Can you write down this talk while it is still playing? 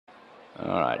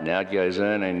All right, now it goes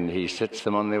in and he sets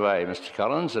them on their way, Mr.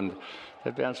 Collins, and they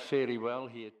bounce fairly well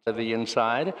here to the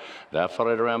inside. They're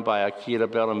followed around by Akira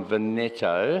Bell and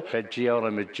Veneto. Giola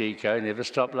Majiko, never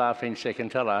stop laughing, second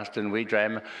to last, and We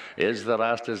Dram is the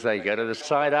last as they go to the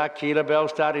side. Akira Bell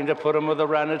starting to put him with a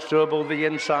run. It's doable the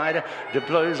inside. De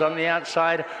Blues on the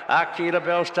outside. Akira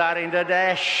Bell starting to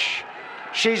dash.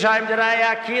 She's home today.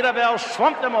 Akira Bell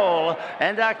swamped them all.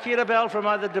 And Akira Bell from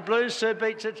either De Blues, Sir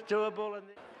Beats, it's doable.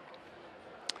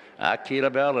 Akira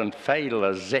Bell and Faye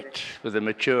Lazet with a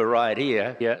mature ride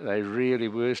here. Yeah, they really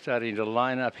were starting to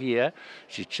line up here.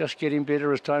 She's just getting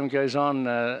better as time goes on,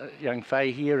 young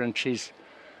Faye here, and she's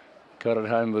got it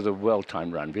home with a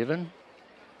well-timed run, Bevan.